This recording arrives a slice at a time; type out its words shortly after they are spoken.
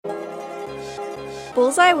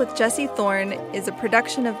Bullseye with Jesse Thorne is a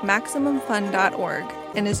production of MaximumFun.org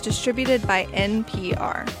and is distributed by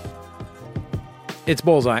NPR. It's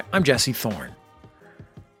Bullseye. I'm Jesse Thorne.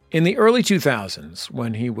 In the early 2000s,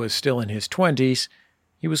 when he was still in his 20s,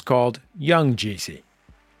 he was called Young Jeezy.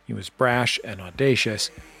 He was brash and audacious.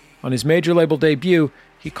 On his major label debut,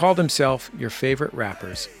 he called himself your favorite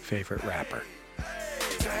rapper's favorite rapper.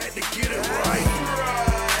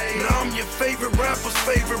 Now I'm your favorite rapper's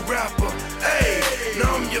favorite rapper. Hey,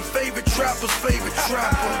 now I'm your favorite trapper's favorite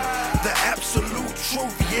trapper. The absolute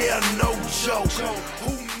truth, yeah, no joke.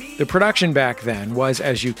 The production back then was,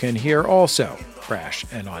 as you can hear, also brash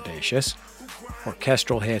and audacious.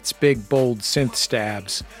 Orchestral hits, big, bold synth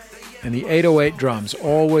stabs, and the 808 drums,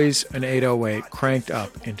 always an 808 cranked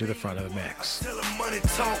up into the front of the mix. Money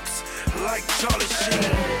talks like Charlie Sheen.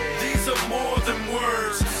 These are more than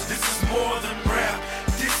words. This is more than rap.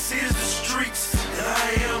 This is the streets, and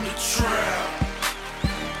I am the trap.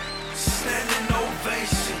 Standing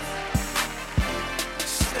ovation.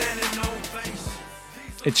 Standing ovation.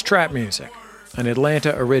 It's trap music, an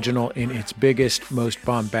Atlanta original in its biggest, most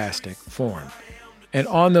bombastic form. And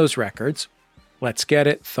on those records, Let's Get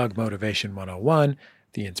It, Thug Motivation 101,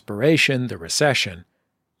 The Inspiration, The Recession,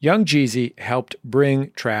 Young Jeezy helped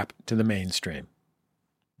bring trap to the mainstream.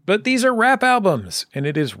 But these are rap albums, and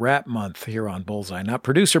it is Rap Month here on Bullseye, not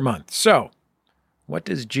Producer Month. So, what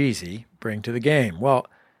does Jeezy bring to the game? Well,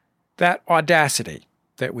 that audacity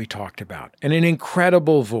that we talked about, and an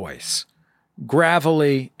incredible voice,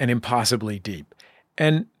 gravelly and impossibly deep.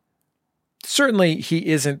 And certainly he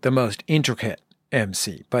isn't the most intricate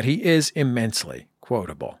MC, but he is immensely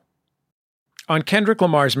quotable. On Kendrick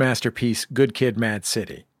Lamar's masterpiece, Good Kid, Mad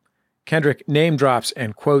City, Kendrick name drops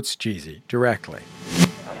and quotes Jeezy directly.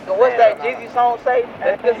 So what's that Jeezy song say?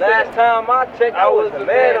 Last time I checked, I was the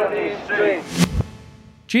man on these streets.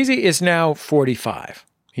 Jeezy is now 45.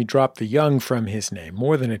 He dropped the young from his name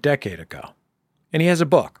more than a decade ago. And he has a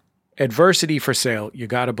book, Adversity for Sale, You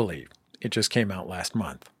Gotta Believe. It just came out last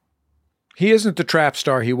month. He isn't the trap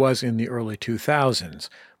star he was in the early 2000s,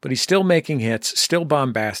 but he's still making hits, still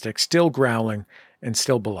bombastic, still growling, and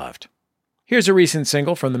still beloved. Here's a recent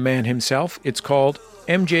single from the man himself. It's called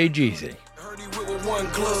MJ Jeezy. One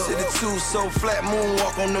glove, city two, so flat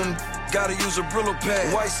moonwalk on them. Gotta use a Brillo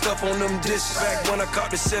pad, white stuff on them dishes. Back when I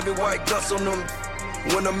caught the Chevy, white guts on them.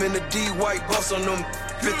 When I'm in the D, white bus on them.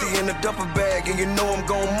 50 in the duffel bag, and you know I'm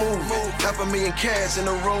gon' move. $500,000 cash and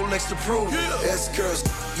a Rolex to prove. S-curse,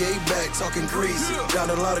 yeah, he back talking greasy.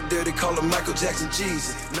 Down a lot of dirty, call him Michael Jackson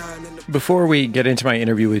Jeezy. Before we get into my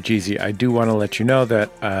interview with Jeezy, I do want to let you know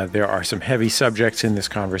that there are some heavy subjects in this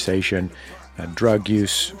conversation. Drug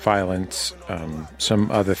use, violence,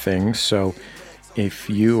 some other things. So if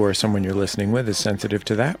you or someone you're listening with is sensitive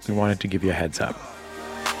to that, we wanted to give you a heads up.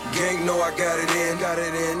 Gang know I got it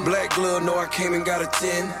in. Black glove know I came and got a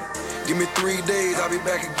 10. Give me 3 days, I'll be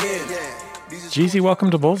back again. Jeezy,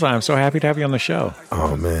 welcome to Bullseye. I'm so happy to have you on the show.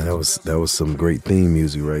 Oh man, that was some great theme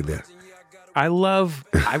music right there. I'm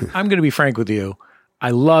going to be frank with you.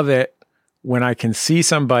 I love it when I can see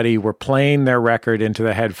somebody, we're playing their record into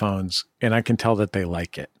the headphones, and I can tell that they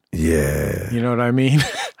like it. Yeah. You know what I mean?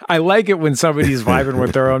 I like it when somebody's vibing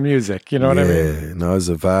with their own music. You know what I mean? Yeah, no, it's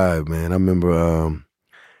a vibe, man. I remember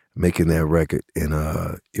making that record,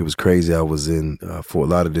 and it was crazy. I was in Fort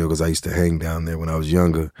Lauderdale because I used to hang down there when I was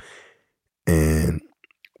younger. And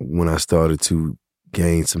when I started to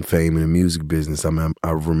gain some fame in the music business,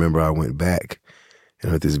 I remember I went back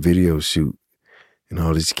and at this video shoot, and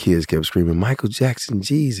all these kids kept screaming, Michael Jackson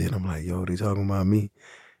Jeezy. And I'm like, yo, they talking about me?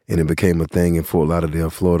 And it became a thing in Fort Lauderdale,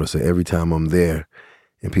 Florida. So every time I'm there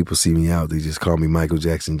and people see me out, they just call me Michael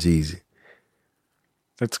Jackson Jeezy.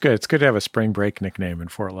 That's good. It's good to have a spring break nickname in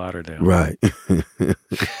Fort Lauderdale. Right.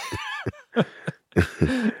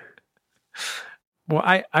 Well,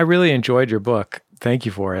 I really enjoyed your book. Thank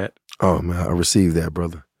you for it. Oh, man, I received that,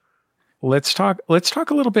 brother. Let's talk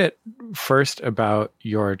a little bit first about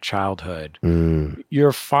your childhood.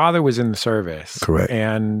 Your father was in the service. Correct.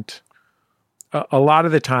 And a lot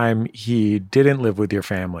of the time he didn't live with your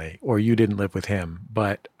family, or you didn't live with him,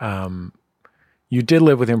 but you did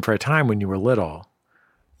live with him for a time when you were little.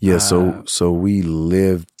 Yeah, so we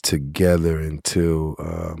lived together until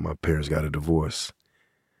my parents got a divorce.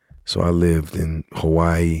 So I lived in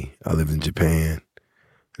Hawaii, I lived in Japan,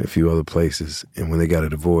 and a few other places. And when they got a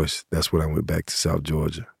divorce, that's when I went back to South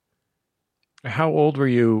Georgia. How old were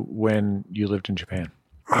you when you lived in Japan?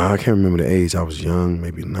 I can't remember the age. I was young,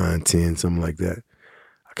 maybe 9, 10, something like that.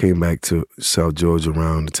 I came back to South Georgia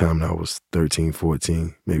around the time that I was 13,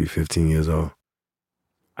 14, maybe 15 years old.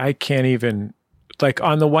 I can't even, like,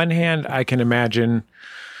 on the one hand, I can imagine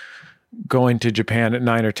going to Japan at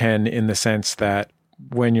 9 or 10 in the sense that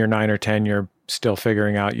when you're 9 or 10, you're still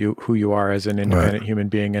figuring out who you are as an independent human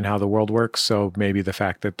being and how the world works. So maybe the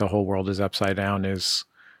fact that the whole world is upside down is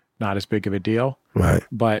not as big of a deal. Right.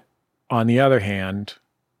 But on the other hand,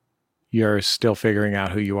 you're still figuring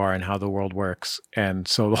out who you are and how the world works. And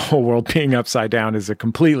so the whole world being upside down is a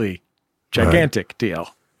completely gigantic deal.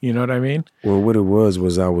 You know what I mean? Well, what it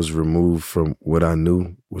was I was removed from what I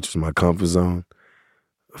knew, which was my comfort zone,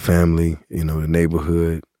 family, the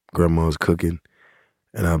neighborhood, grandma's cooking.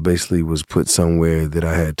 And I basically was put somewhere that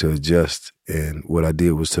I had to adjust. And what I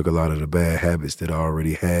did was took a lot of the bad habits that I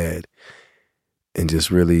already had and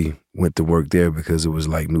just really went to work there because it was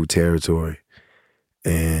like new territory.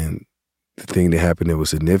 And the thing that happened that was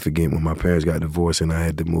significant when my parents got divorced and I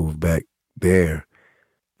had to move back there,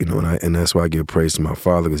 and that's why I give praise to my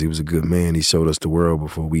father because he was a good man. He showed us the world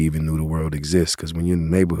before we even knew the world exists. Because when you're in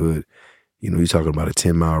the neighborhood, you're talking about a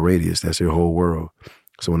 10-mile radius. That's your whole world.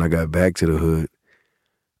 So when I got back to the hood,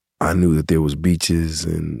 I knew that there was beaches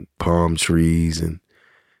and palm trees and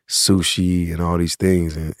sushi and all these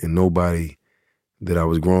things. And nobody that I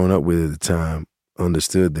was growing up with at the time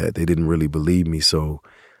understood that. They didn't really believe me. So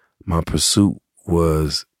my pursuit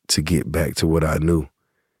was to get back to what I knew.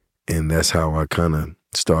 And that's how I kind of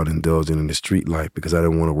started indulging in the street life because I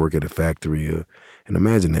didn't want to work at a factory. And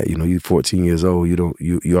imagine that, you're 14 years old,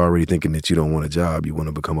 you're already thinking that you don't want a job, you want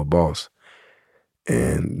to become a boss.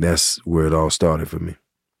 And that's where it all started for me.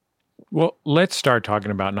 Well, let's start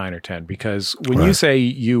talking about 9 or 10 because when you say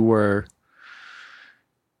you were,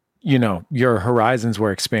 your horizons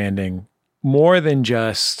were expanding more than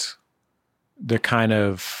just the kind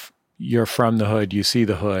of you're from the hood, you see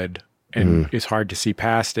the hood, and it's hard to see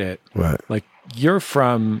past it. Right. Like you're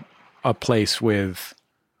from a place with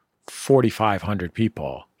 4,500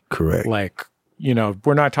 people. Correct. Like,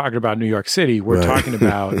 we're not talking about New York City. We're talking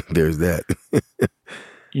about... There's that.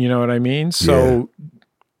 You know what I mean? So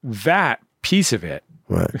that piece of it,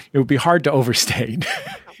 it would be hard to overstate.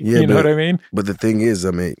 You know what I mean? But the thing is,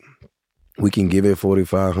 we can give it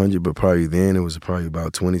 4,500, but probably then it was probably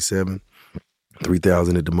about 27,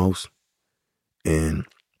 3,000 at the most. And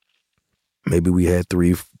maybe we had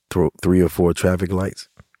three or four traffic lights,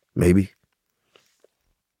 maybe.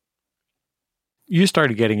 You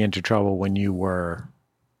started getting into trouble when you were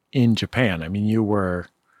in Japan. I mean, you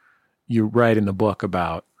write in the book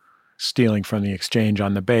about stealing from the exchange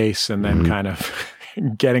on the base and then kind of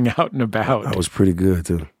getting out and about. I was pretty good,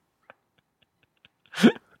 too.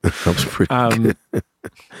 I was pretty good.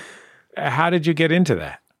 How did you get into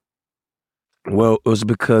that? Well, it was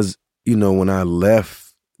because, when I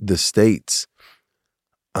left the States,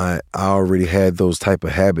 I already had those type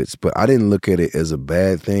of habits, but I didn't look at it as a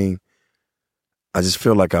bad thing. I just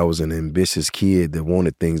felt like I was an ambitious kid that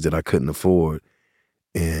wanted things that I couldn't afford.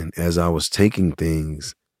 And as I was taking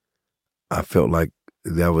things, I felt like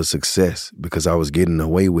that was success because I was getting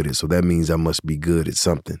away with it. So that means I must be good at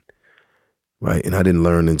something, right? And I didn't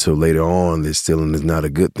learn until later on that stealing is not a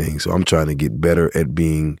good thing. So I'm trying to get better at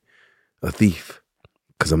being a thief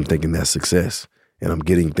because I'm thinking that's success. And I'm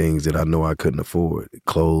getting things that I know I couldn't afford.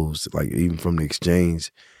 Clothes, like even from the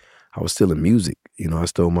exchange, I was stealing music. I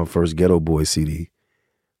stole my first Ghetto Boy CD.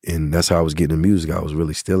 And that's how I was getting the music. I was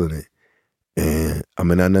really stealing it. And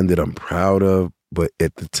not nothing that I'm proud of, but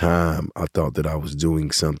at the time, I thought that I was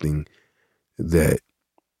doing something that,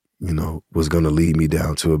 was going to lead me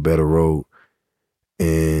down to a better road.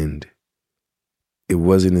 And it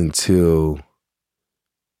wasn't until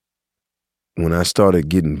when I started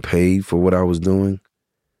getting paid for what I was doing,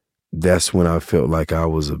 that's when I felt like I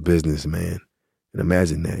was a businessman. And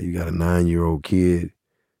imagine that. You got a 9-year-old kid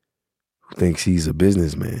who thinks he's a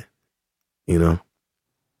businessman,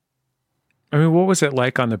 I mean, what was it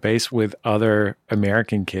like on the base with other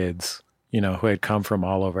American kids, who had come from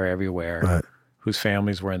all over everywhere, whose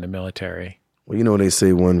families were in the military? Well, they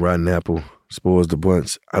say one rotten apple spoils the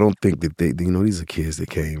bunch. I don't think that these are kids that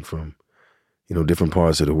came from, different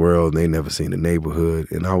parts of the world, and they never seen the neighborhood.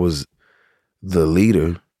 And I was the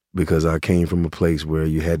leader because I came from a place where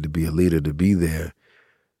you had to be a leader to be there.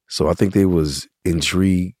 So I think they was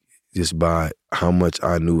intrigued just by how much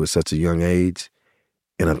I knew at such a young age.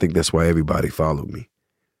 And I think that's why everybody followed me,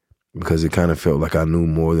 because it kind of felt like I knew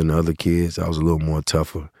more than the other kids. I was a little more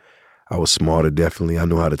tougher. I was smarter, definitely. I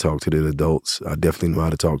knew how to talk to the adults. I definitely knew how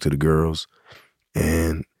to talk to the girls.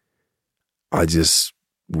 And I just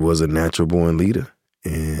was a natural born leader.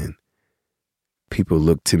 And people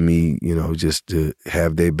looked to me, just to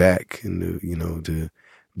have their back and, to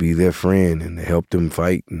be their friend and to help them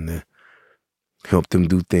fight and to help them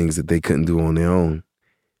do things that they couldn't do on their own.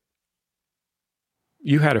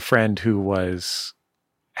 You had a friend who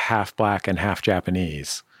half black and half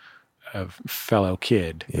Japanese, a fellow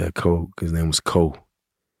kid. Yeah, Ko. His name was Ko.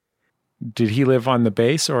 Did he live on the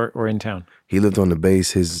base or in town? He lived on the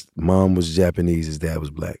base. His mom was Japanese. His dad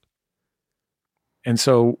was black. And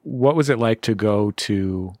so what was it like to go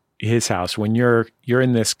to his house when you're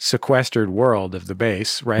in this sequestered world of the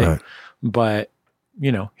base, right? But,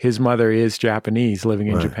 you know, his mother is Japanese living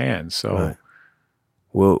in Japan. So,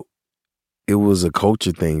 well, it was a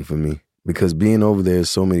culture thing for me because being over there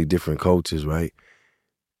is so many different cultures, right?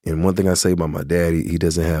 And one thing I say about my dad, he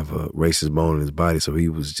doesn't have a racist bone in his body. So he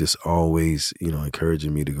was just always, you know,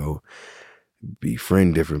 encouraging me to go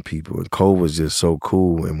befriend different people. And Cole was just so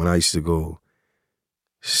cool. And when I used to go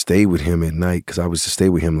stay with him at night, because I was to stay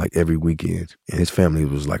with him like every weekend. And his family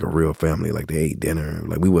was like a real family. Like they ate dinner.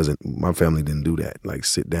 Like my family didn't do that. Like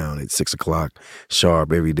sit down at 6 o'clock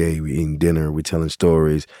sharp every day. We eating dinner. We telling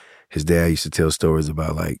stories. His dad used to tell stories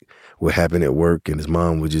about like what happened at work, and his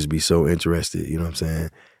mom would just be so interested. You know what I'm saying?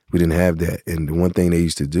 We didn't have that. And the one thing they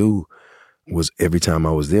used to do was every time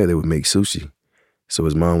I was there, they would make sushi. So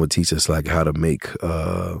his mom would teach us like how to make,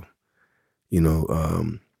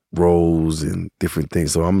 rolls and different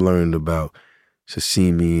things. So I'm learning about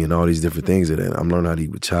sashimi and all these different things. And I'm learning how to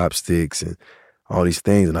eat with chopsticks and all these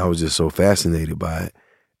things. And I was just so fascinated by it.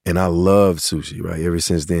 And I loved sushi, right? Ever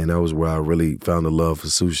since then, that was where I really found the love for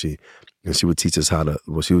sushi. And she would teach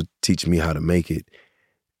me how to make it.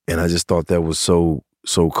 And I just thought that was so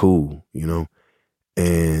cool, you know?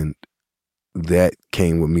 And that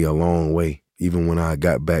came with me a long way. Even when I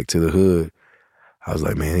got back to the hood, I was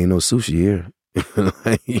like, man, ain't no sushi here.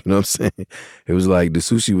 Like, you know what I'm saying? It was like the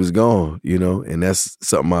sushi was gone, you know? And that's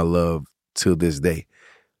something I love till this day.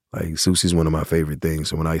 Like sushi is one of my favorite things.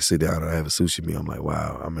 So when I sit down and I have a sushi meal, I'm like,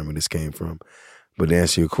 wow, I remember this came from. But to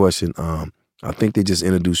answer your question, I think they just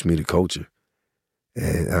introduced me to culture.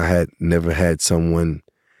 And I had never had someone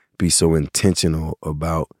be so intentional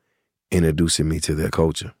about introducing me to their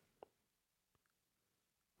culture.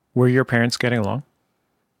 Were your parents getting along?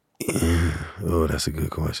 Oh, that's a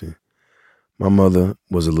good question. My mother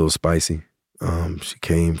was a little spicy. She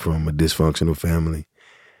came from a dysfunctional family.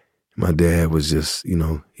 My dad was just, you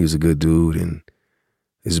know, he was a good dude and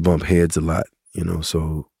he just bumped heads a lot, you know,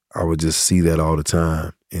 so I would just see that all the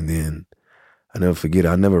time. And then I never forget,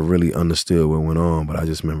 I never really understood what went on, but I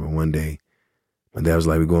just remember one day my dad was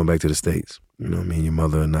like, we're going back to the States. You know, me and your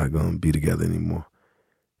mother are not going to be together anymore.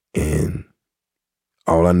 And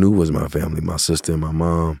all I knew was my family, my sister and my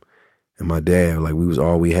mom and my dad. Like we was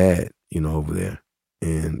all we had, you know, over there.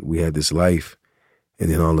 And we had this life. And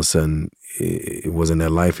then all of a sudden, it wasn't that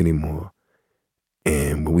life anymore.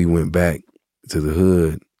 And when we went back to the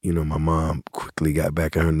hood, you know, my mom quickly got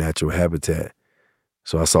back in her natural habitat.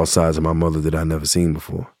 So I saw sides of my mother that I'd never seen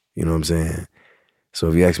before. You know what I'm saying? So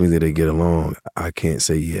if you ask me did they get along, I can't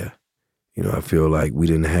say yeah. You know, I feel like we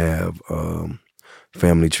didn't have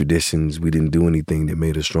family traditions. We didn't do anything that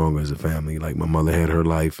made us stronger as a family. Like my mother had her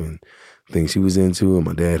life and things she was into, and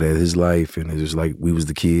my dad had his life, and it was like we was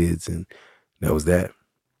the kids, and that was that.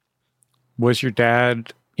 Was your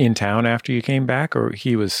dad in town after you came back, or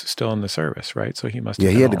he was still in the service, right? So he must have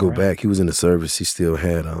Yeah, been he had to go around. back. He was in the service. He still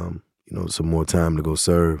had, some more time to go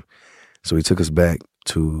serve. So he took us back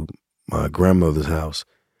to my grandmother's house,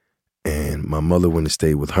 and my mother went to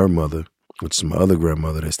stay with her mother, which is my other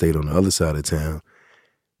grandmother that stayed on the other side of town.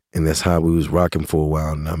 And that's how we was rocking for a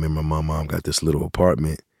while. And I remember my mom got this little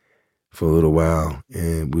apartment for a little while,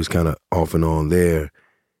 and we was kind of off and on there.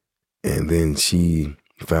 And then she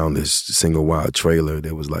found this single wide trailer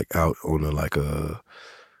that was like out on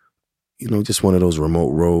just one of those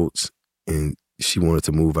remote roads. And she wanted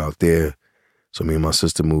to move out there. So me and my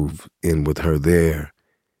sister moved in with her there.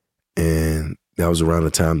 And that was around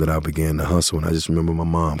the time that I began to hustle. And I just remember my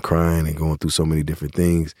mom crying and going through so many different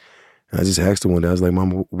things. And I just asked her one day, I was like,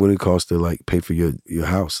 Mom, what did it cost to like pay for your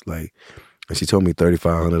house? Like, and she told me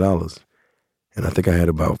 $3,500. And I think I had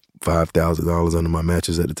about $5,000 under my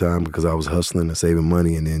mattress at the time because I was hustling and saving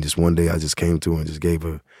money. And then just one day I just came to her and just gave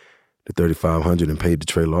her the $3,500 and paid the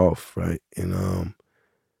trailer off, right? And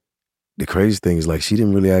the crazy thing is like she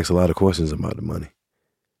didn't really ask a lot of questions about the money.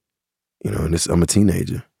 You know, and I'm a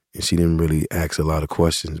teenager, and she didn't really ask a lot of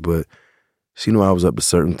questions, but she knew I was up to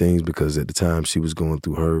certain things because at the time she was going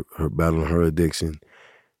through her battling her addiction.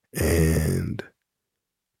 And,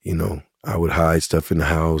 you know, I would hide stuff in the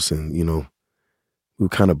house and, you know, we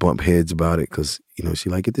would kind of bump heads about it because, you know, she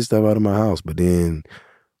like, get this stuff out of my house. But then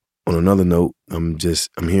on another note, I'm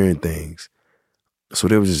hearing things. So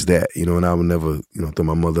there was just that, you know, and I would never, you know, throw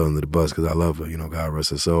my mother under the bus because I love her, you know, God rest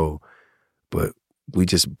her soul. But we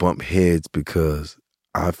just bump heads because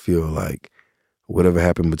I feel like whatever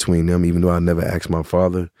happened between them, even though I never asked my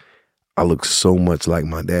father, I look so much like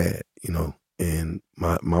my dad, you know. And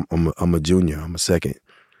I'm a junior, I'm a second.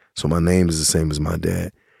 So my name is the same as my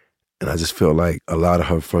dad. And I just felt like a lot of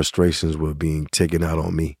her frustrations were being taken out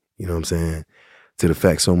on me, you know what I'm saying? To the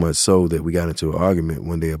fact so much so that we got into an argument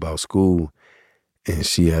one day about school, and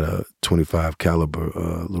she had a 25 caliber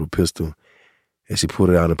little pistol, and she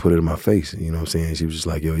pulled it out and put it in my face, you know what I'm saying? She was just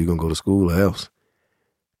like, yo, you gonna go to school or else?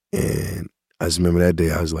 And I just remember that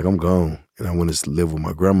day, I was like, I'm gone. And I went to live with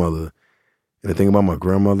my grandmother. And the thing about my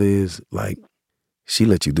grandmother is, like, she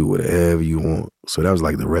let you do whatever you want. So that was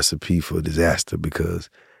like the recipe for disaster,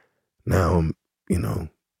 because now I'm,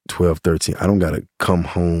 12, 13. I don't got to come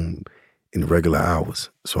home in regular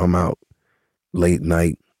hours. So I'm out late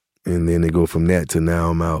night, and then they go from that to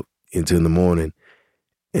now I'm out into the morning.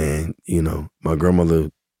 And, my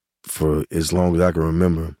grandmother, for as long as I can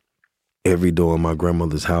remember, every door in my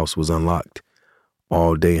grandmother's house was unlocked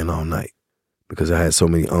all day and all night, because I had so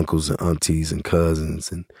many uncles and aunties and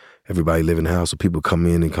cousins, and everybody lived in the house. So people come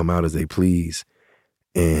in and come out as they please.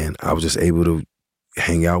 And I was just able to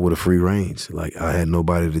hang out with a free range. Like, I had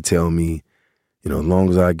nobody to tell me, as long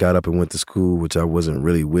as I got up and went to school, which I wasn't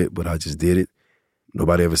really with, but I just did it,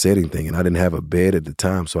 nobody ever said anything. And I didn't have a bed at the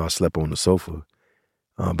time, so I slept on the sofa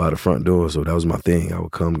by the front door. So that was my thing. I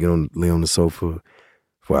would come, lay on the sofa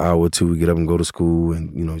for an hour or two, get up and go to school,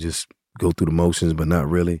 and, just go through the motions, but not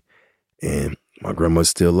really. And my grandma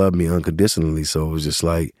still loved me unconditionally, so it was just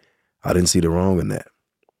like, I didn't see the wrong in that.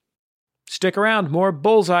 Stick around, more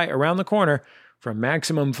Bullseye around the corner from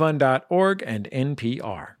MaximumFun.org and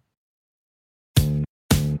NPR.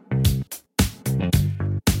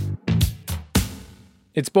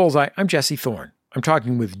 It's Bullseye. I'm Jesse Thorne. I'm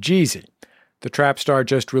talking with Jeezy. The trap star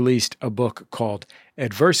just released a book called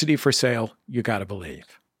Adversity for Sale, You Gotta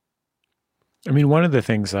Believe. I mean, one of the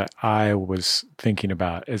things that I was thinking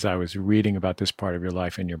about as I was reading about this part of your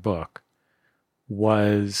life in your book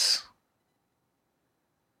was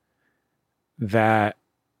that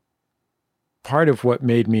part of what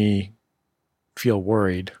made me feel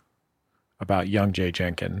worried about young Jay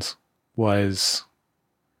Jenkins was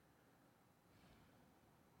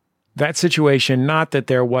that situation. Not that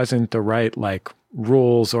there wasn't the right,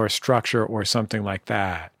 rules or structure or something like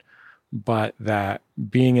that, but that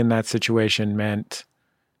being in that situation meant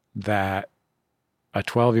that a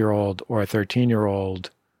 12-year-old or a 13-year-old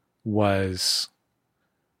was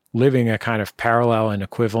living a kind of parallel and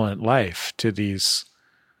equivalent life to these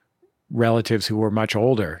relatives who were much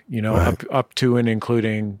older, Right. up to and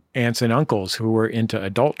including aunts and uncles who were into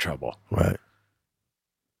adult trouble. Right.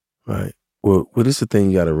 Right. Well, this is the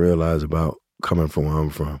thing you got to realize about coming from where I'm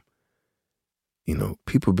from.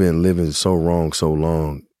 People been living so wrong so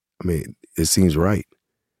long. I mean, it seems right.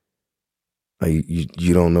 Like,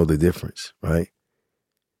 you don't know the difference, right?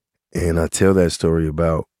 And I tell that story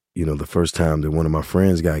about, the first time that one of my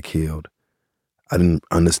friends got killed. I didn't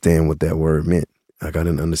understand what that word meant. Like, I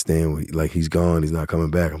didn't understand, he's gone, he's not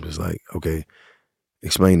coming back. I'm just like, okay,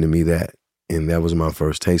 explain to me that. And that was my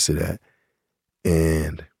first taste of that.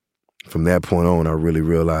 And from that point on, I really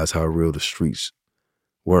realized how real the streets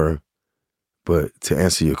were. But to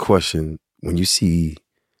answer your question, when you see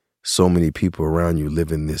so many people around you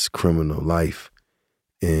living this criminal life,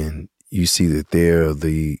 and you see that they're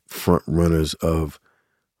the front runners of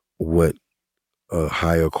what a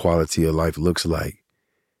higher quality of life looks like,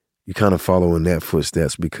 you kind of follow in that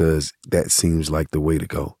footsteps, because that seems like the way to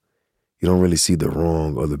go. You don't really see the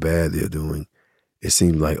wrong or the bad they're doing. It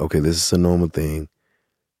seems like, okay, this is a normal thing.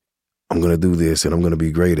 I'm going to do this, and I'm going to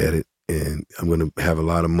be great at it, and I'm going to have a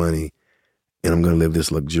lot of money, and I'm going to live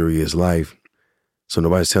this luxurious life. So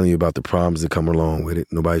nobody's telling you about the problems that come along with it.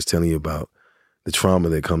 Nobody's telling you about the trauma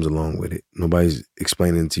that comes along with it. Nobody's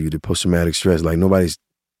explaining to you the post-traumatic stress. Like, nobody's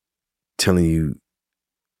telling you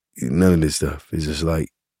none of this stuff. It's just like,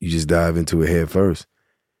 you just dive into it head first.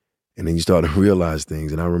 And then you start to realize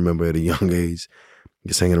things. And I remember at a young age,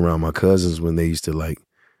 just hanging around my cousins when they used to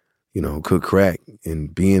cook crack,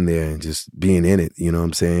 and being there and just being in it, you know what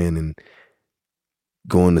I'm saying? And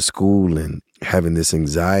going to school and having this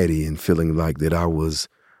anxiety and feeling like that I was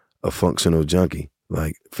a functional junkie,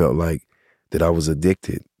 felt like that I was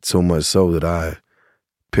addicted, so much so that I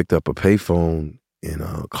picked up a payphone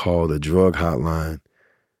and called a drug hotline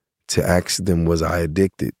to ask them, was I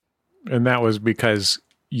addicted? And that was because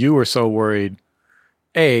you were so worried,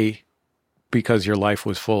 because your life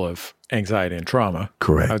was full of anxiety and trauma.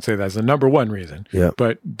 Correct. I would say that's the number one reason. Yeah.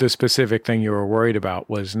 But the specific thing you were worried about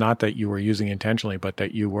was not that you were using intentionally, but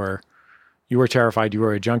that you were terrified you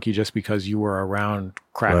were a junkie just because you were around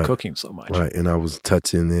crack cooking so much. Right. And I was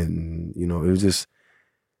touching it, and, it was just,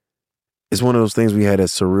 it's one of those things we had that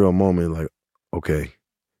surreal moment, like, okay,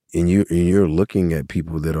 and you're looking at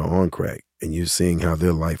people that are on crack and you're seeing how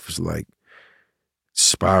their life is like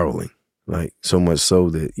spiraling, like so much so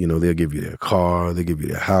that, you know, they'll give you their car, they'll give you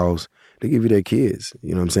their house, they give you their kids,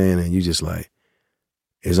 you know what I'm saying? And you just like,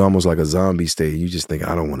 it's almost like a zombie state. You just think,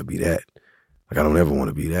 I don't want to be that. Like, I don't ever want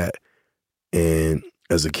to be that. And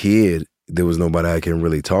as a kid, there was nobody I can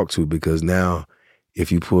really talk to, because now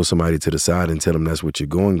if you pull somebody to the side and tell them that's what you're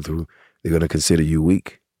going through, they're going to consider you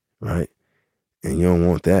weak, right? And you don't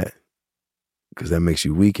want that, because that makes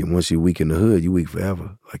you weak. And once you're weak in the hood, you're weak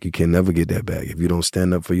forever. Like, you can never get that back. If you don't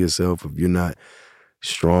stand up for yourself, if you're not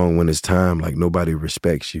strong when it's time, like, nobody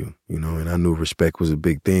respects you, you know? And I knew respect was a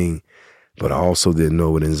big thing, but I also didn't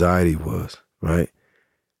know what anxiety was, right?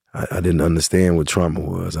 I didn't understand what trauma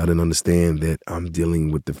was. I didn't understand that I'm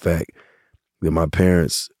dealing with the fact that my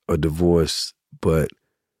parents are divorced, but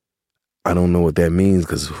I don't know what that means,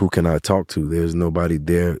 because who can I talk to? There's nobody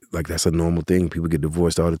there. Like, that's a normal thing. People get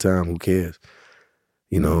divorced all the time. Who cares?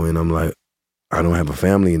 You know, and I'm like, I don't have a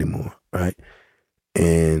family anymore, right?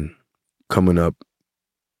 And coming up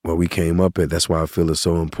where we came up at, that's why I feel it's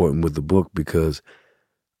so important with the book, because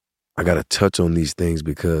I got to touch on these things,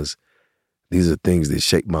 because these are things that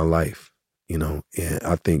shape my life, you know? And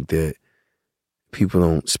I think that people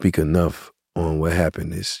don't speak enough on what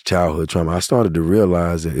happened, this childhood trauma. I started to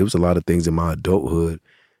realize that it was a lot of things in my adulthood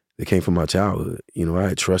that came from my childhood. You know, I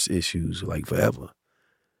had trust issues like forever.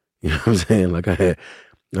 You know what I'm saying? Like, I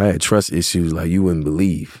had trust issues like you wouldn't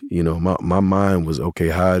believe. You know, my mind was, okay,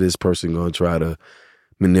 how is this person gonna try to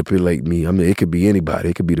manipulate me? I mean, it could be anybody.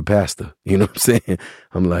 It could be the pastor. You know what I'm saying?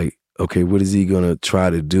 I'm like, okay, what is he gonna try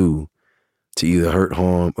to do to either hurt,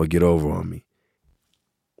 harm, or get over on me?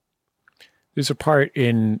 There's a part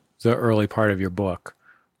in the early part of your book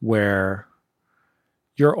where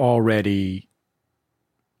you're already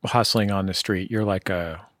hustling on the street. You're like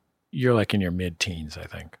in your mid-teens, I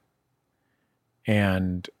think.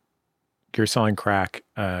 And you're selling crack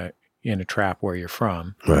in a trap where you're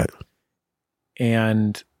from. Right.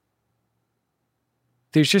 And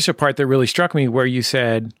there's just a part that really struck me where you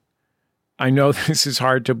said, I know this is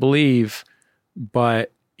hard to believe,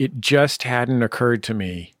 but it just hadn't occurred to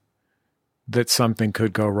me that something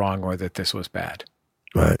could go wrong or that this was bad.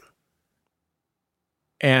 Right.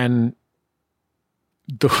 And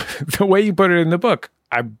the way you put it in the book,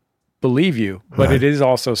 I believe you, but right. It is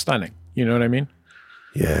also stunning. You know what I mean?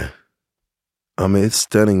 Yeah. I mean, it's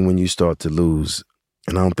stunning when you start to lose.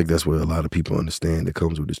 And I don't think that's what a lot of people understand that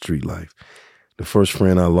comes with the street life. The first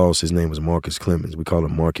friend I lost, his name was Marcus Clemens. We call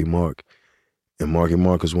him Marky Mark. And Marky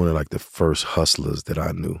Mark was one of like the first hustlers that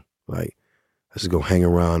I knew. Like, I just go hang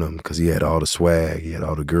around him because he had all the swag. He had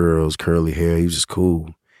all the girls, curly hair. He was just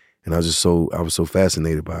cool. And I was so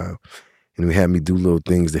fascinated by him. And he had me do little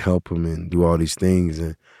things to help him and do all these things.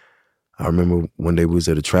 And I remember one day we was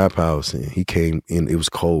at a trap house and he came in, it was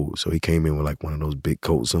cold. So he came in with like one of those big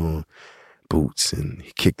coats on, boots, and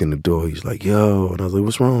he kicked in the door. He was like, yo. And I was like,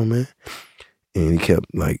 what's wrong, man? And he kept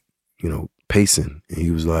like, you know, pacing. And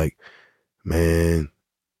he was like, man,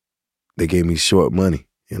 they gave me short money.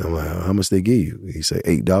 And I'm like, how much they give you? And he said,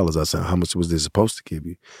 $8. I said, how much was they supposed to give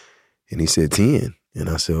you? And he said, 10. And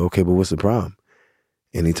I said, okay, but what's the problem?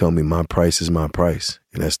 And he told me, my price is my price.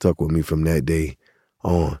 And that stuck with me from that day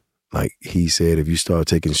on. Like he said, if you start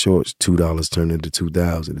taking shorts, $2 turned into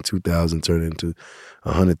 2,000, and 2,000 turned into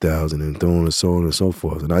 100,000, and so on and so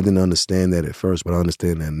forth. And I didn't understand that at first, but I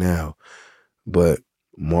understand that now. But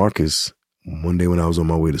Marcus, one day when I was on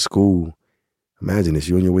my way to school, imagine this,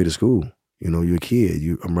 you're on your way to school. You know, you're a kid.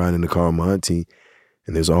 I'm riding in the car with my auntie,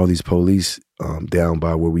 and there's all these police down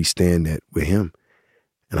by where we stand at with him.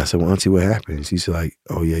 And I said, well, auntie, what happened? And she's like,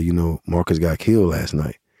 oh, yeah, you know, Marcus got killed last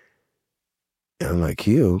night. And I'm like,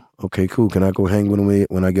 killed? Okay, cool. Can I go hang with him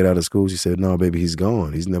when I get out of school? She said, no, baby, he's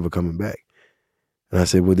gone. He's never coming back. And I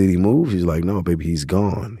said, well, did he move? She's like, no, baby, he's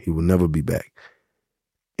gone. He will never be back.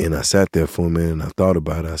 And I sat there for a minute and I thought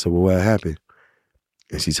about it. I said, well, what happened?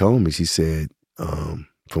 And she told me, she said,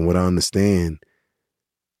 from what I understand,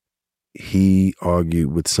 he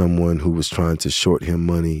argued with someone who was trying to short him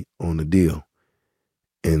money on the deal.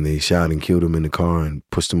 And they shot and killed him in the car and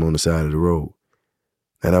pushed him on the side of the road.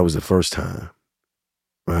 Now, that was the first time,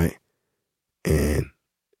 right? And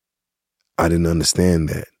I didn't understand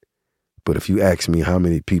that. But if you ask me how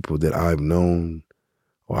many people that I've known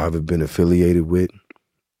or I've been affiliated with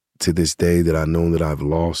to this day that I know that I've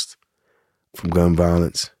lost from gun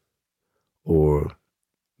violence or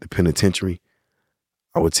the penitentiary,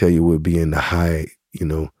 I would tell you it would be in the high,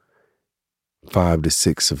 5 to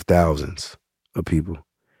 6 of thousands of people.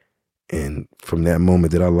 And from that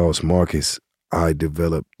moment that I lost Marcus, I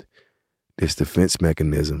developed this defense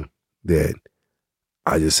mechanism that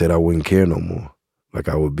I just said I wouldn't care no more. Like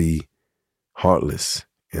I would be heartless.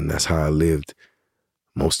 And that's how I lived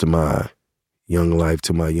most of my young life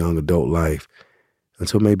to my young adult life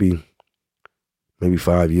until maybe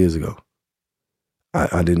 5 years ago.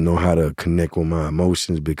 I didn't know how to connect with my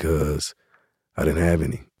emotions because I didn't have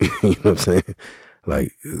any. You know what I'm saying?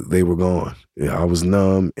 Like, they were gone. I was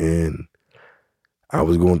numb and I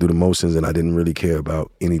was going through the motions and I didn't really care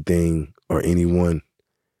about anything or anyone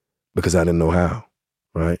because I didn't know how,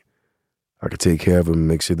 right? I could take care of them and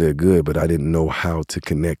make sure they're good, but I didn't know how to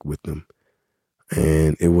connect with them.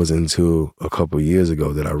 And it wasn't until a couple of years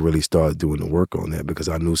ago that I really started doing the work on that because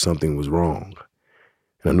I knew something was wrong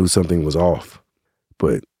and I knew something was off.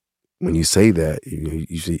 But when you say that,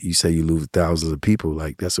 you say you lose thousands of people,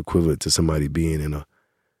 like that's equivalent to somebody being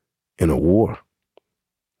in a war,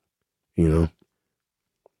 you know?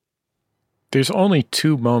 There's only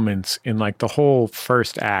 2 moments in like the whole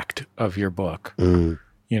first act of your book, you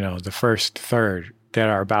know, the first third that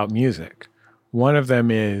are about music. One of them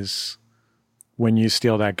is when you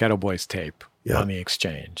steal that Ghetto Boys tape on the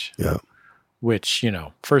exchange, which, you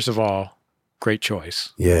know, first of all, great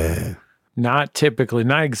choice. Yeah. Not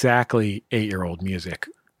exactly 8-year-old music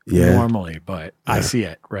normally, but I see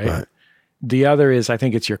it, right? The other is, I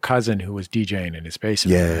think it's your cousin who was DJing in his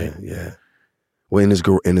basement. Yeah. Well, in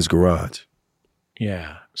his garage.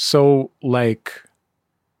 Yeah. So, like,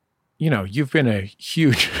 you know, you've been a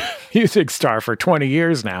huge music star for 20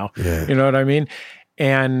 years now. Yeah. You know what I mean?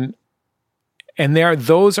 And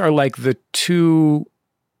those are like the 2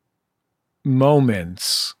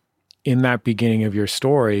 moments in that beginning of your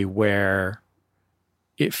story where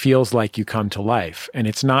it feels like you come to life. And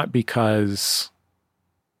it's not because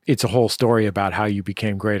it's a whole story about how you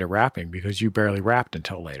became great at rapping, because you barely rapped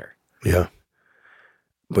until later. Yeah.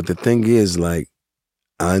 But the thing is, like,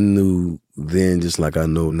 I knew then, just like I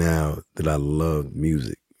know now, that I loved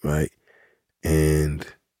music, right? And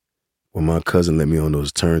when my cousin let me on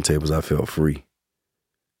those turntables, I felt free.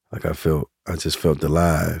 Like I just felt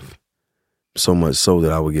alive. So much so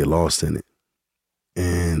that I would get lost in it.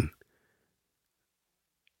 And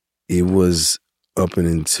it was up and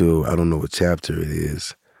until, I don't know what chapter it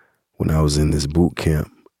is, when I was in this boot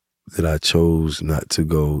camp that I chose not to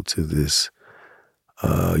go to this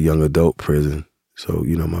young adult prison. So,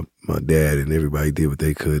 you know, my dad and everybody did what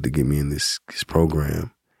they could to get me in this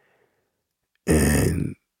program.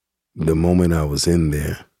 And the moment I was in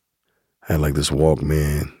there, I had like this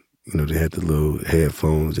Walkman, you know, they had the little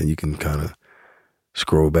headphones and you can kind of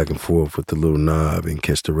scroll back and forth with the little knob and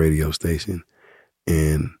catch the radio station.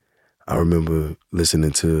 And I remember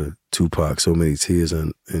listening to Tupac, So Many Tears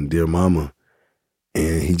and Dear Mama,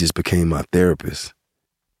 and he just became my therapist.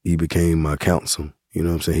 He became my counsel. You know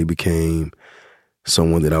what I'm saying? He became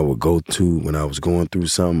someone that I would go to when I was going through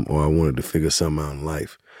something or I wanted to figure something out in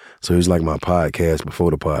life. So he was like my podcast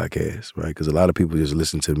before the podcast, right? Because a lot of people just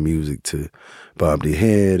listen to the music to bob their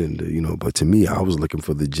head and, you know, but to me, I was looking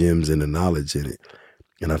for the gems and the knowledge in it.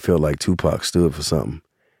 And I felt like Tupac stood for something.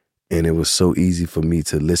 And it was so easy for me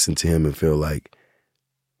to listen to him and feel like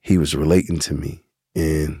he was relating to me.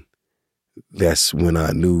 And that's when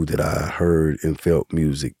I knew that I heard and felt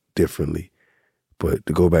music differently. But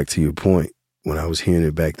to go back to your point, when I was hearing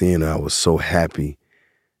it back then, I was so happy.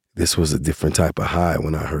 This was a different type of high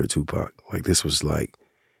when I heard Tupac. Like, this was like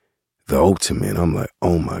the ultimate. I'm like,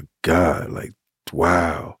 oh my God, like,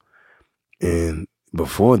 wow. And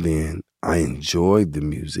before then, I enjoyed the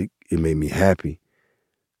music. It made me happy.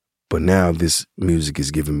 But now this music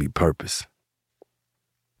is giving me purpose.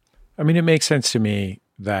 I mean, it makes sense to me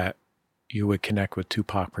that you would connect with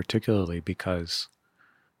Tupac particularly because,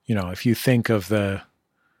 you know, if you think of the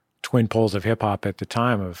twin poles of hip hop at the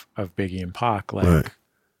time of Biggie and Pac, like, Right.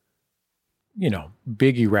 You know,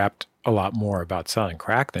 Biggie rapped a lot more about selling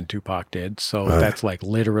crack than Tupac did. So Right. that's like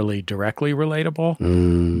literally directly relatable.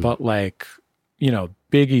 Mm. But like, you know,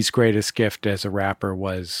 Biggie's greatest gift as a rapper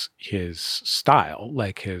was his style,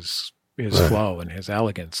 like his Right. flow and his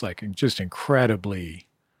elegance, like just incredibly.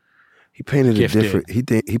 He painted Gifted, a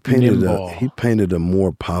different. nimble. He painted a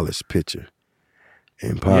more polished picture.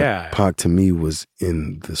 And Pac to me was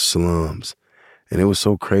in the slums, and it was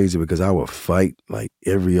so crazy because I would fight like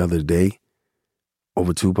every other day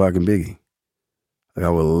over Tupac and Biggie. Like I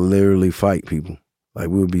would literally fight people. Like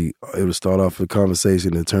it would start off a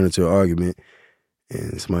conversation and turn into an argument,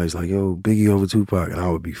 and somebody's like, "Yo, Biggie over Tupac," and I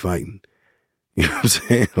would be fighting. You know what I'm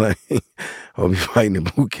saying? Like I would be fighting in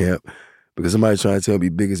boot camp. Because somebody's trying to tell me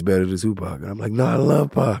Big is better than Tupac. And I'm like, no, I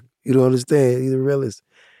love Pac. You don't understand. He's the realest.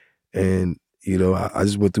 And, you know, I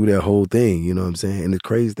just went through that whole thing, you know what I'm saying? And the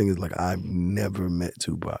crazy thing is, like, I've never met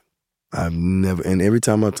Tupac. I've never, and every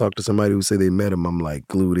time I talk to somebody who say they met him, I'm like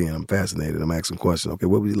glued in. I'm fascinated. I'm asking questions. Okay,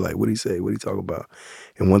 what was he like? What did he say? What did he talk about?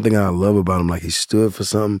 And one thing I love about him, like he stood for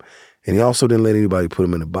something, and he also didn't let anybody put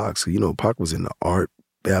him in a box. You know, Pac was in the art,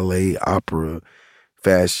 ballet, opera,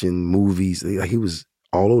 fashion, movies. Like, he was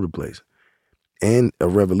all over the place. And a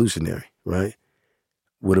revolutionary, right?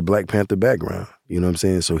 With a Black Panther background. You know what I'm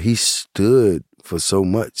saying? So he stood for so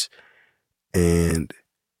much, and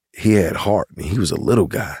he had heart. And he was a little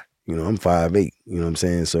guy. You know, I'm 5'8", you know what I'm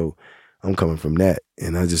saying? So I'm coming from that.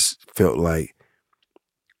 And I just felt like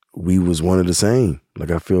we was one of the same.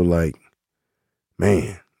 Like, I feel like,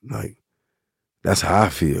 man, like, that's how I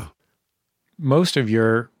feel. Most of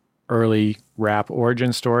your early rap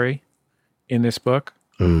origin story in this book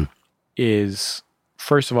is,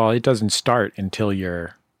 first of all, it doesn't start until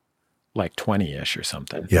you're like 20-ish or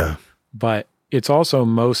something. Yeah. But it's also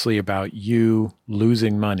mostly about you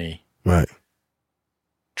losing money. Right.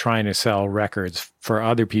 Trying to sell records for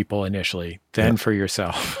other people initially, then for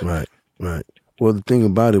yourself. Right, right. Well, the thing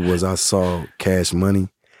about it was I saw Cash Money,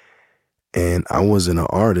 and I wasn't an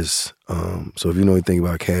artist. So if you know anything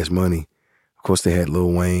about Cash Money, of course they had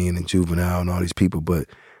Lil Wayne and Juvenile and all these people, but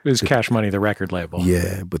it was Cash Money, the record label.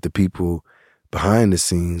 Yeah, but the people behind the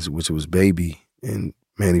scenes, which was Baby and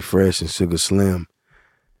Manny Fresh and Sugar Slim,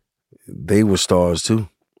 they were stars too.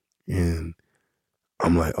 And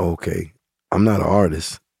I'm like, okay, I'm not an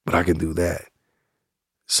artist, but I can do that.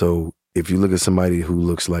 So if you look at somebody who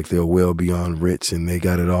looks like they're well beyond rich and they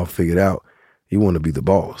got it all figured out, you want to be the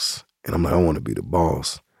boss. And I'm like, I want to be the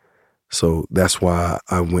boss. So that's why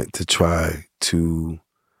I went to try to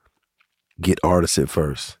get artists at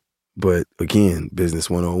first. But again, business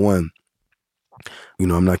 101, you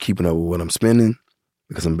know, I'm not keeping up with what I'm spending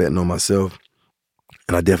because I'm betting on myself.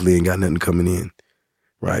 And I definitely ain't got nothing coming in,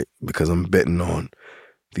 right? Because I'm betting on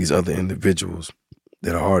these other individuals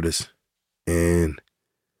that are artists. And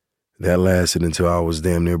that lasted until I was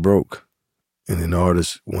damn near broke. And then the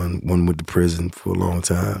artist, one went to prison for a long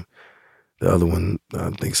time. The other one, I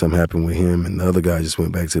think something happened with him, and the other guy just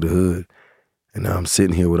went back to the hood. And now I'm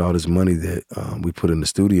sitting here with all this money that we put in the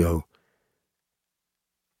studio,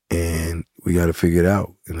 and we got to figure it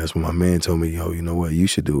out. And that's when my man told me, yo, you know what? You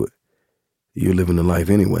should do it. You're living the life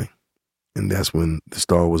anyway. And that's when the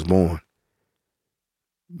star was born.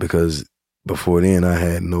 Because before then, I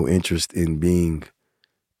had no interest in being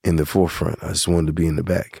in the forefront. I just wanted to be in the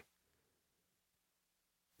back.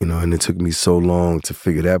 You know, and it took me so long to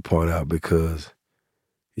figure that part out because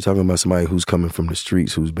you're talking about somebody who's coming from the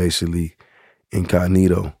streets, who's basically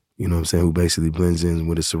incognito, you know what I'm saying, who basically blends in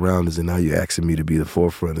with his surroundings, and now you're asking me to be the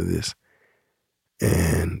forefront of this.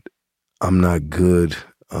 And I'm not good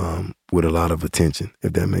with a lot of attention,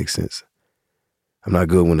 if that makes sense. I'm not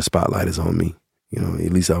good when the spotlight is on me. You know,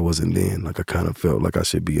 at least I wasn't then. Like, I kind of felt like I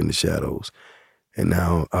should be in the shadows. And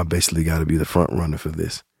now I basically got to be the front runner for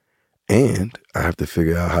this. And I have to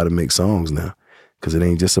figure out how to make songs now because it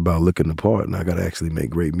ain't just about looking the part, and I got to actually make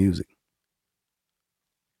great music.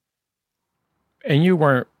 And you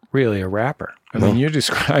weren't really a rapper. I mean, you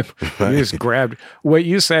describe, you just grabbed, what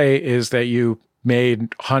you say is that you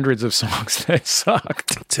made hundreds of songs that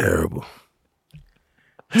sucked. Terrible.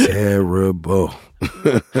 Terrible.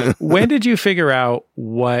 When did you figure out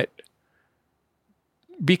what,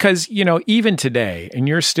 because, you know, even today, and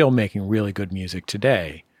you're still making really good music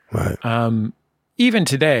today, right? Even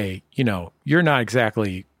today, you know, you're not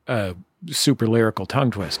exactly a super lyrical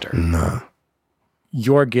tongue twister. Nah.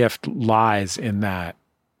 Your gift lies in that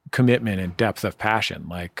commitment and depth of passion.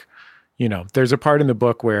 Like, you know, there's a part in the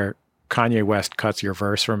book where Kanye West cuts your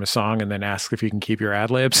verse from a song and then asks if you can keep your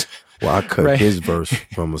ad libs. Well, I cut his verse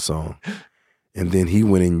from a song. And then he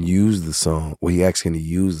went and used the song. Well, he asked him to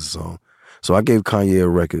use the song. So I gave Kanye a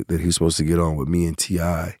record that he was supposed to get on with me and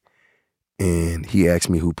T.I. And he asked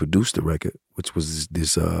me who produced the record, which was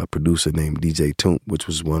this producer named DJ Toomp, which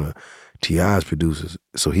was one of T.I.'s producers.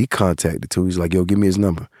 So he contacted Toomp. He's like, yo, give me his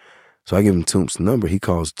number. So I give him Toomp's number. He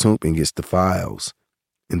calls Toomp and gets the files.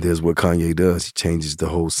 And there's what Kanye does. He changes the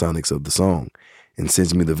whole sonics of the song and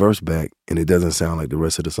sends me the verse back, and it doesn't sound like the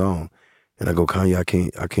rest of the song. And I go, Kanye,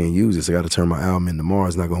 I can't use this. I got to turn my album in tomorrow.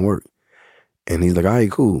 It's not going to work. And he's like, all right,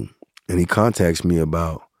 cool. And he contacts me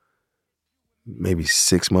about maybe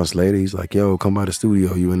 6 months later. He's like, yo, come by the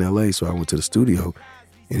studio. You in L.A.? So I went to the studio,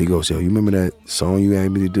 and he goes, yo, you remember that song you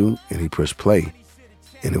asked me to do? And he pressed play.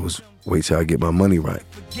 And it was, wait till I get my money right.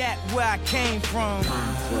 Forget where I came from.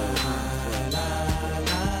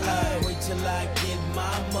 Wait till I get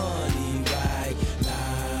my money right.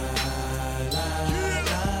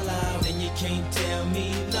 Then you can't tell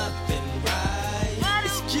me nothing right.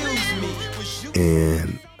 Excuse me.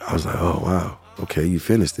 And I was like, oh, wow. Okay, you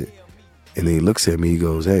finished it. And then he looks at me, he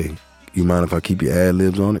goes, hey, you mind if I keep your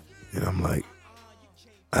ad-libs on it? And I'm like,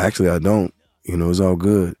 actually, I don't. You know, it's all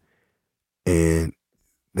good. And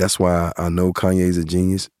that's why I know Kanye's a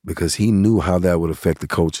genius, because he knew how that would affect the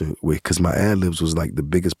culture. Because my ad-libs was like the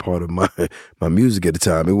biggest part of my music at the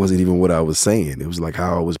time. It wasn't even what I was saying. It was like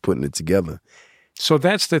how I was putting it together. So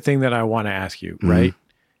that's the thing that I want to ask you, right?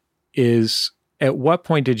 Is at what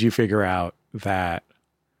point did you figure out that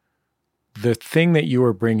the thing that you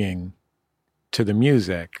were bringing to the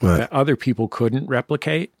music that other people couldn't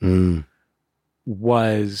replicate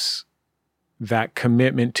was that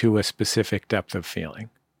commitment to a specific depth of feeling?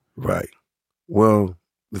 Right. Well,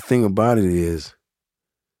 the thing about it is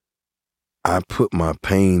I put my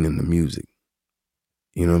pain in the music.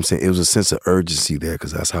 You know what I'm saying? It was a sense of urgency there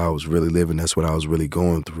because that's how I was really living. That's what I was really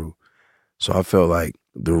going through. So I felt like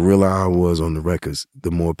the realer I was on the records,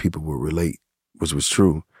 the more people would relate, which was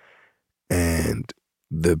true. And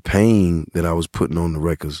the pain that I was putting on the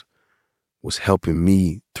records was helping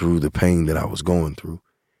me through the pain that I was going through.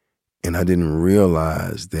 And I didn't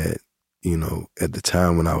realize that, you know, at the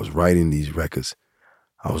time when I was writing these records,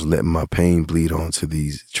 I was letting my pain bleed onto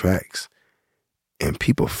these tracks. And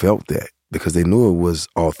people felt that because they knew it was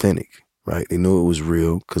authentic, right? They knew it was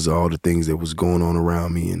real because of all the things that was going on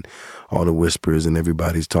around me and all the whispers and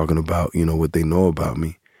everybody's talking about, you know, what they know about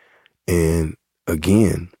me. And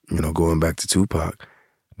again, you know, going back to Tupac,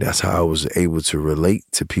 that's how I was able to relate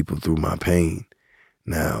to people through my pain.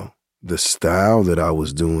 Now, the style that I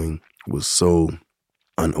was doing was so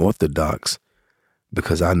unorthodox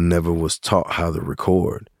because I never was taught how to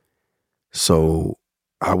record. So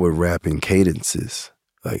I would rap in cadences,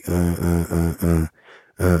 like,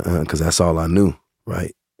 because that's all I knew,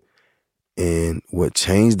 right? And what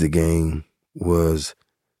changed the game was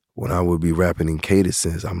when I would be rapping in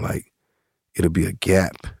cadences, I'm like, it'll be a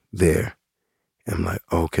gap there. And I'm like,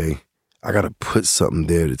 okay, I got to put something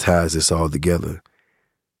there that ties this all together.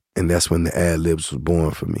 And that's when the ad-libs was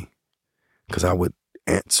born for me. Because I would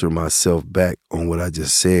answer myself back on what I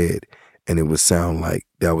just said, and it would sound like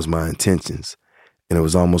that was my intentions. And it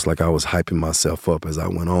was almost like I was hyping myself up as I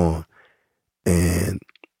went on. And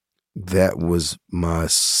that was my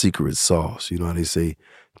secret sauce. You know how they say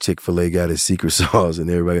Chick-fil-A got its secret sauce and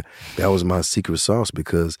everybody, that was my secret sauce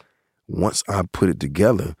because once I put it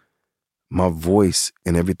together, my voice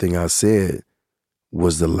and everything I said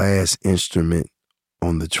was the last instrument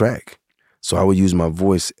on the track. So I would use my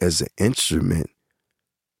voice as an instrument.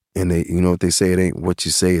 And they, you know what they say, it ain't what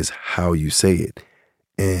you say, is how you say it.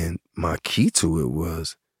 And my key to it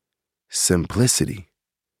was simplicity.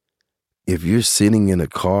 If you're sitting in a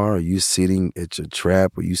car, or you sitting at your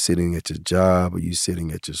trap, or you sitting at your job, or you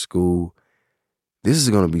sitting at your school, this is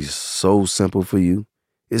going to be so simple for you.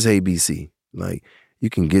 It's ABC. Like, you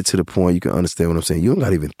can get to the point, you can understand what I'm saying. You don't got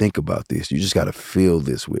to even think about this. You just got to feel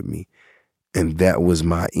this with me. And that was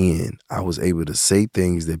my end. I was able to say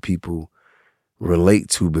things that people relate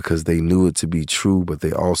to because they knew it to be true, but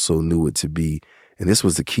they also knew it to be, and this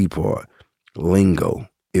was the key part, lingo.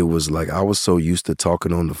 It was like I was so used to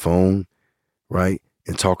talking on the phone, right,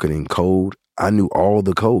 and talking in code. I knew all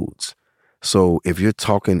the codes. So if you're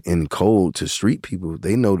talking in code to street people,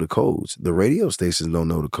 they know the codes. The radio stations don't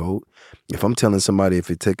know the code. If I'm telling somebody if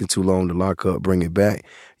it's taking too long to lock up, bring it back,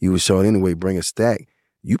 you was short anyway, bring a stack,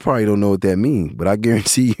 you probably don't know what that means. But I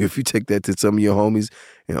guarantee you, if you take that to some of your homies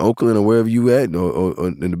in Oakland or wherever you at, or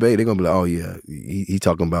in the Bay, they're going to be like, oh yeah, he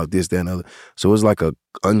talking about this, that, and other. So it was like a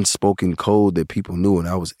unspoken code that people knew, and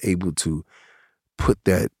I was able to put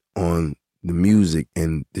that on the music,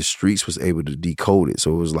 and the streets was able to decode it.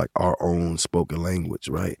 So it was like our own spoken language,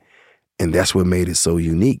 right? And that's what made it so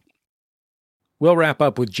unique. We'll wrap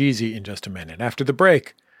up with Jeezy in just a minute. After the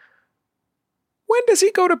break, when does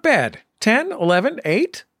he go to bed? 10, 11,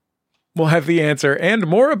 8? We'll have the answer and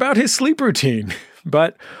more about his sleep routine,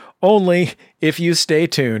 but only if you stay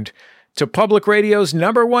tuned to Public Radio's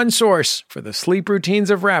 #1 source for the sleep routines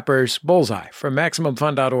of rappers, Bullseye, from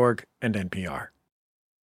MaximumFun.org and NPR.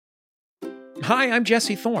 Hi, I'm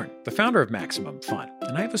Jesse Thorne, the founder of Maximum Fun,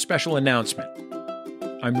 and I have a special announcement.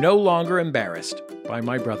 I'm no longer embarrassed by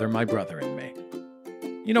my brother and me.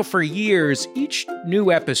 You know, for years, each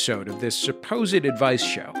new episode of this supposed advice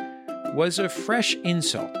show was a fresh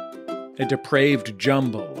insult, a depraved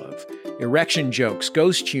jumble of erection jokes,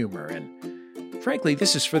 ghost humor, and frankly,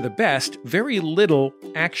 this is for the best, very little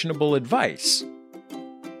actionable advice.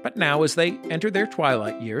 But now, as they enter their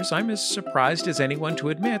twilight years, I'm as surprised as anyone to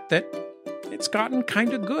admit that it's gotten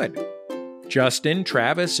kind of good. Justin,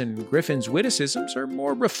 Travis, and Griffin's witticisms are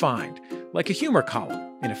more refined, like a humor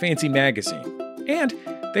column in a fancy magazine. And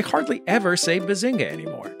they hardly ever say bazinga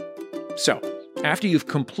anymore. So, After you've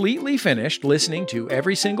completely finished listening to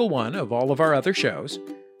every single one of all of our other shows,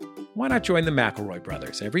 why not join the McElroy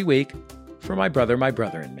brothers every week for My Brother,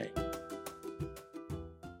 and Me?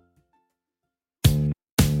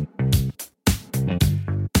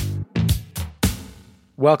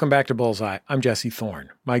 Welcome back to Bullseye. I'm Jesse Thorne.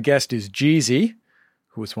 My guest is Jeezy,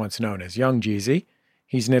 who was once known as Young Jeezy.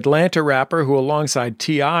 He's an Atlanta rapper who, alongside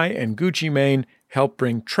T.I. and Gucci Mane, helped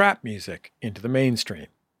bring trap music into the mainstream.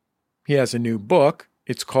 He has a new book.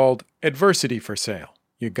 It's called Adversity for Sale.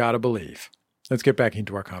 You gotta believe. Let's get back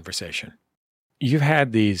into our conversation. You've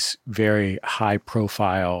had these very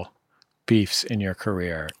high-profile beefs in your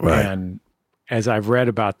career. Right. And as I've read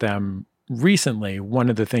about them recently, one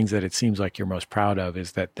of the things that it seems like you're most proud of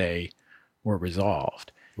is that they were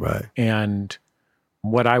resolved. Right. And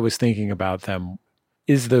what I was thinking about them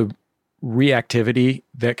is the reactivity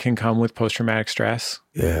that can come with post-traumatic stress.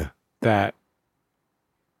 Yeah. That,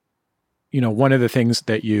 one of the things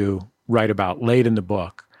that you write about late in the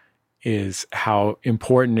book is how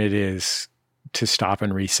important it is to stop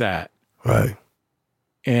and reset. Right.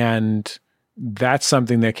 And that's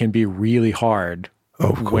something that can be really hard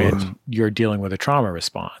when you're dealing with a trauma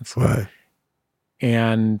response. Right.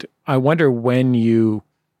 And I wonder when you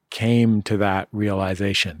came to that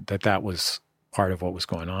realization that that was part of what was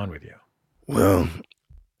going on with you. Well,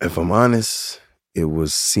 if I'm honest, it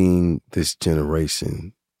was seeing this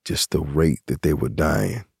generation, just the rate that they were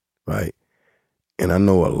dying, right? And I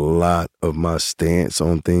know a lot of my stance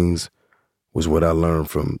on things was what I learned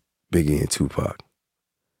from Biggie and Tupac.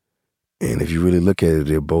 And if you really look at it,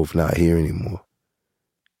 they're both not here anymore.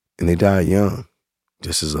 And they died young,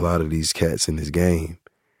 just as a lot of these cats in this game.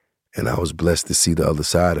 And I was blessed to see the other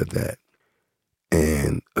side of that.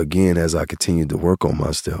 And again, as I continued to work on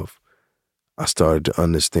myself, I started to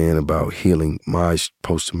understand about healing my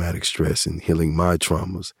post-traumatic stress and healing my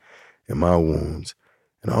traumas and my wounds.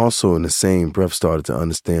 And also in the same breath started to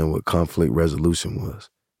understand what conflict resolution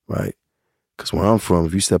was, right? Because where I'm from,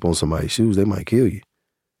 if you step on somebody's shoes, they might kill you.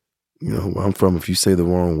 Where I'm from, if you say the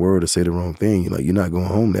wrong word or say the wrong thing, you're not going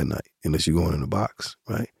home that night unless you're going in the box,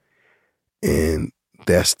 right? And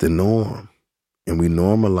that's the norm. And we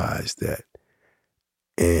normalize that.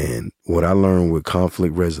 And what I learned with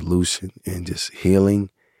conflict resolution and just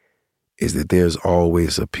healing is that there's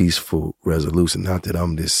always a peaceful resolution. Not that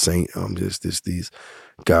I'm this saint, I'm just this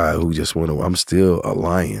guy who just I'm still a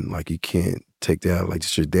lion. Like you can't take that out. Like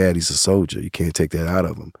just your daddy's a soldier. You can't take that out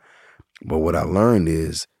of him. But what I learned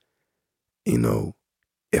is,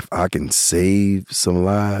 if I can save some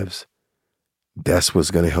lives, that's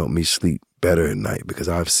what's going to help me sleep better at night, because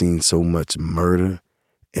I've seen so much murder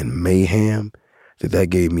and mayhem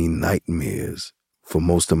that gave me nightmares for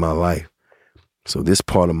most of my life. So this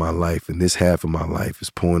part of my life and this half of my life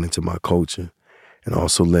is pouring into my culture and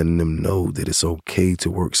also letting them know that it's okay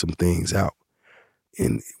to work some things out.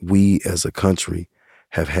 And we as a country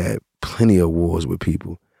have had plenty of wars with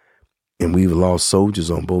people, and we've lost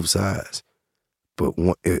soldiers on both sides. But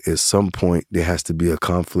at some point, there has to be a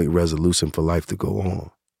conflict resolution for life to go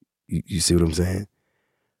on. You see what I'm saying?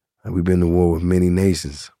 Like we've been to war with many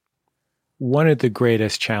nations. One of the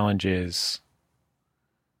greatest challenges,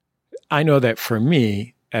 I know that for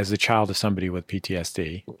me, as a child of somebody with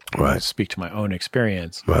PTSD, right. I speak to my own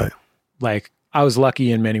experience, right? Like I was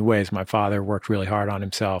lucky in many ways. My father worked really hard on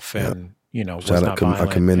himself and, was not violent.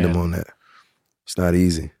 I commend him on that. It's not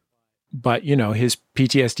easy. But, his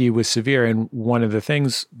PTSD was severe. And one of the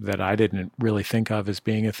things that I didn't really think of as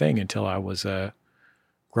being a thing until I was a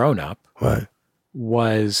grown-up right.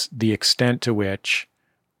 was the extent to which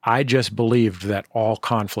I just believed that all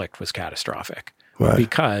conflict was catastrophic. Right.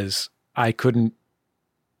 Because I couldn't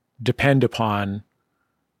depend upon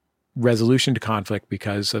resolution to conflict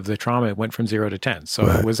because of the trauma. It went from 0 to 10. So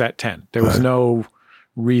right. It was at 10. There was no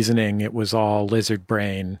reasoning. It was all lizard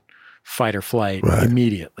brain, fight or flight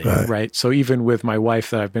immediately, right? So even with my wife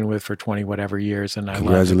that I've been with for 20 whatever years, and I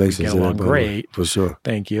love it, we get along great. For sure.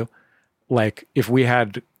 Thank you. Like if we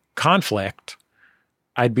had conflict,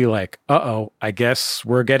 I'd be like, uh-oh, I guess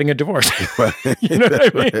we're getting a divorce. Right. You know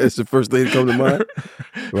what I mean? It's the first thing that comes to mind.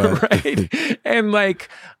 Right. And like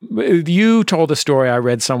you told a story I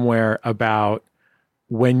read somewhere about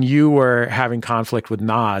when you were having conflict with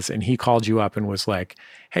Nas and he called you up and was like,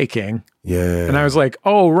 hey, King. Yeah. And I was like,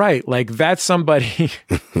 oh, right. Like that's somebody,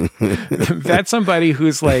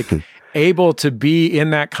 who's like able to be in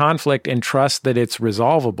that conflict and trust that it's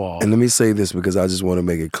resolvable. And let me say this because I just want to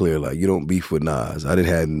make it clear, like you don't beef with Nas. I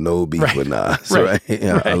didn't have no beef with Nas, right?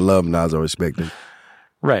 Yeah, I love Nas. I respect him.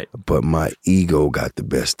 Right. But my ego got the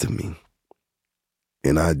best of me.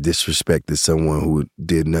 And I disrespected someone who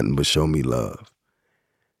did nothing but show me love.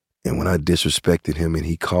 And when I disrespected him and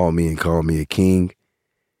he called me a king,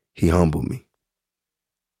 he humbled me.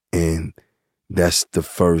 And that's the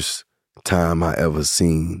first time I ever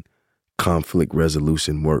seen conflict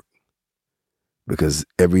resolution work. Because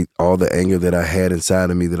all the anger that I had inside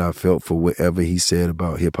of me that I felt for whatever he said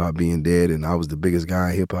about hip-hop being dead, and I was the biggest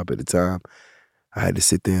guy in hip-hop at the time, I had to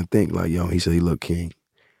sit there and think like, yo, he said, look, King,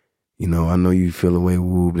 you know, I know you feel away,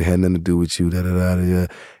 woo, but it had nothing to do with you, da-da-da-da.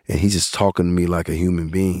 And he's just talking to me like a human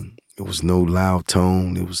being. It was no loud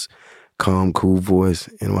tone. It was calm, cool voice.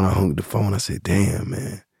 And when I hung the phone, I said, damn,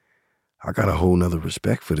 man, I got a whole nother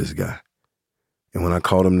respect for this guy. And when I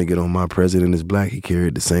called him to get on My President is Black, he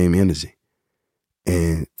carried the same energy.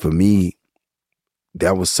 And for me,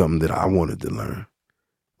 that was something that I wanted to learn,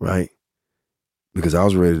 right? Because I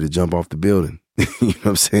was ready to jump off the building. You know what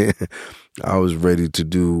I'm saying? I was ready to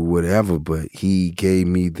do whatever, but he gave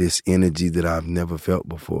me this energy that I've never felt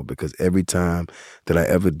before, because every time that I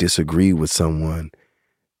ever disagreed with someone,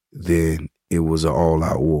 then it was an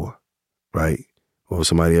all-out war, right? Or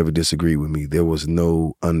somebody ever disagreed with me, there was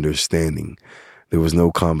no understanding. There was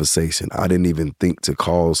no conversation. I didn't even think to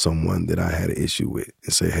call someone that I had an issue with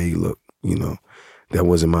and say, hey, look, you know, that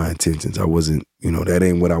wasn't my intentions. I wasn't, you know, that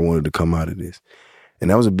ain't what I wanted to come out of this. And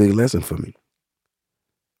that was a big lesson for me.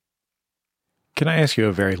 Can I ask you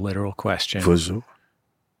a very literal question? For sure.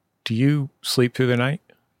 Do you sleep through the night?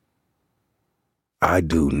 I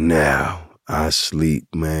do now. I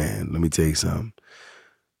sleep, man. Let me tell you something.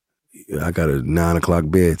 I got a 9 o'clock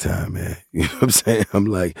bedtime, man. You know what I'm saying? I'm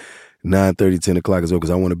like 9:30, 10 o'clock is over because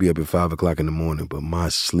I want to be up at 5 o'clock in the morning. But my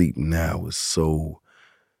sleep now is so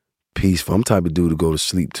peaceful. I'm the type of dude to go to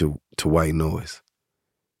sleep to white noise.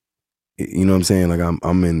 You know what I'm saying? Like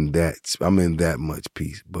I'm in that much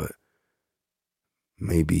peace. But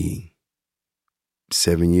maybe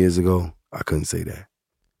 7 years ago, I couldn't say that.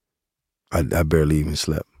 I barely even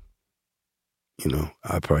slept. You know,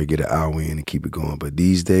 I'd probably get an hour in and keep it going. But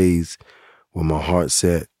these days, where my heart's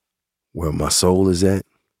at, where my soul is at,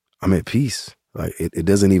 I'm at peace. Like, it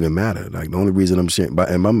doesn't even matter. Like, the only reason I'm sharing, and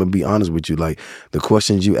I'm going to be honest with you, like, the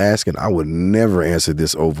questions you asking, I would never answer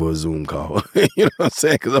this over a Zoom call. You know what I'm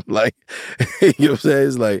saying? Because I'm like, you know what I'm saying?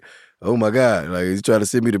 It's like, oh my God, like, he's trying to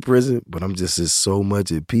send me to prison, but I'm just so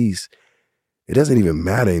much at peace. It doesn't even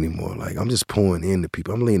matter anymore. Like, I'm just pouring into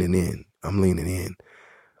people. I'm leaning in,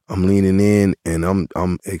 and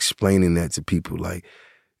I'm explaining that to people. Like,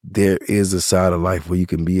 there is a side of life where you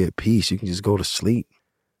can be at peace. You can just go to sleep.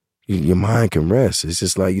 Your mind can rest. It's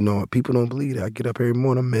just like, you know, people don't believe that. I get up every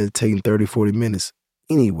morning, I'm meditating 30, 40 minutes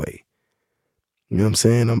anyway. You know what I'm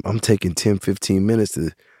saying? I'm taking 10, 15 minutes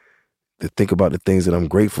to think about the things that I'm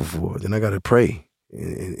grateful for. Then I got to pray,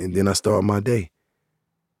 and then I start my day.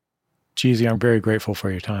 Jeezy, I'm very grateful for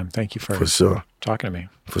your time. Thank you for sure. talking to me.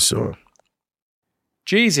 For sure.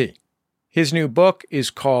 Jeezy. His new book is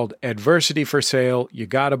called Adversity for Sale. You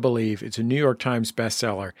gotta believe it's a New York Times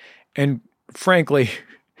bestseller. And frankly,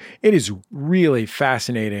 it is really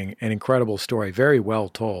fascinating and incredible story. Very well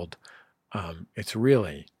told. It's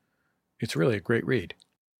really a great read.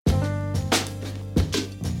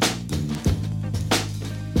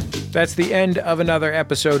 That's the end of another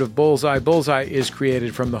episode of Bullseye. Bullseye is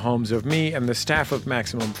created from the homes of me and the staff of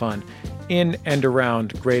Maximum Fun in and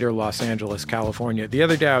around greater Los Angeles, California. The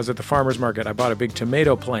other day I was at the farmer's market. I bought a big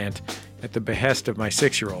tomato plant at the behest of my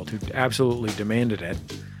 6-year-old, who absolutely demanded it.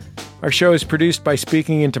 Our show is produced by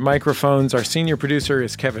Speaking Into Microphones. Our senior producer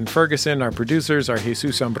is Kevin Ferguson. Our producers are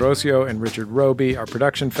Jesus Ambrosio and Richard Roby. Our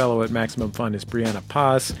production fellow at Maximum Fun is Brianna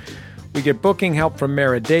Paz. We get booking help from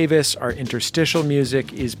Mara Davis. Our interstitial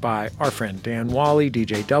music is by our friend Dan Wally,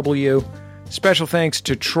 DJW. Special thanks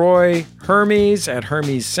to Troy Hermes at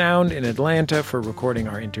Hermes Sound in Atlanta for recording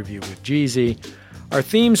our interview with Jeezy. Our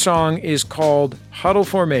theme song is called Huddle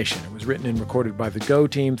Formation. It was written and recorded by the Go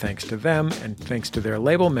team, thanks to them, and thanks to their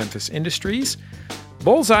label, Memphis Industries.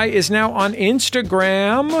 Bullseye is now on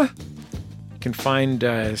Instagram. You can find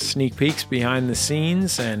sneak peeks behind the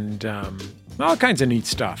scenes and all kinds of neat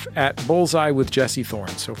stuff at Bullseye with Jesse Thorne.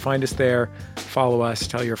 So find us there, follow us,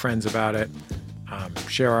 tell your friends about it,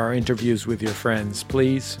 share our interviews with your friends,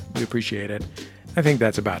 please. We appreciate it. I think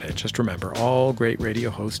that's about it. Just remember, all great radio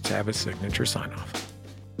hosts have a signature sign-off.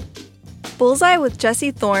 Bullseye with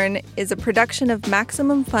Jesse Thorne is a production of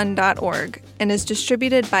MaximumFun.org and is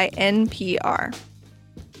distributed by NPR.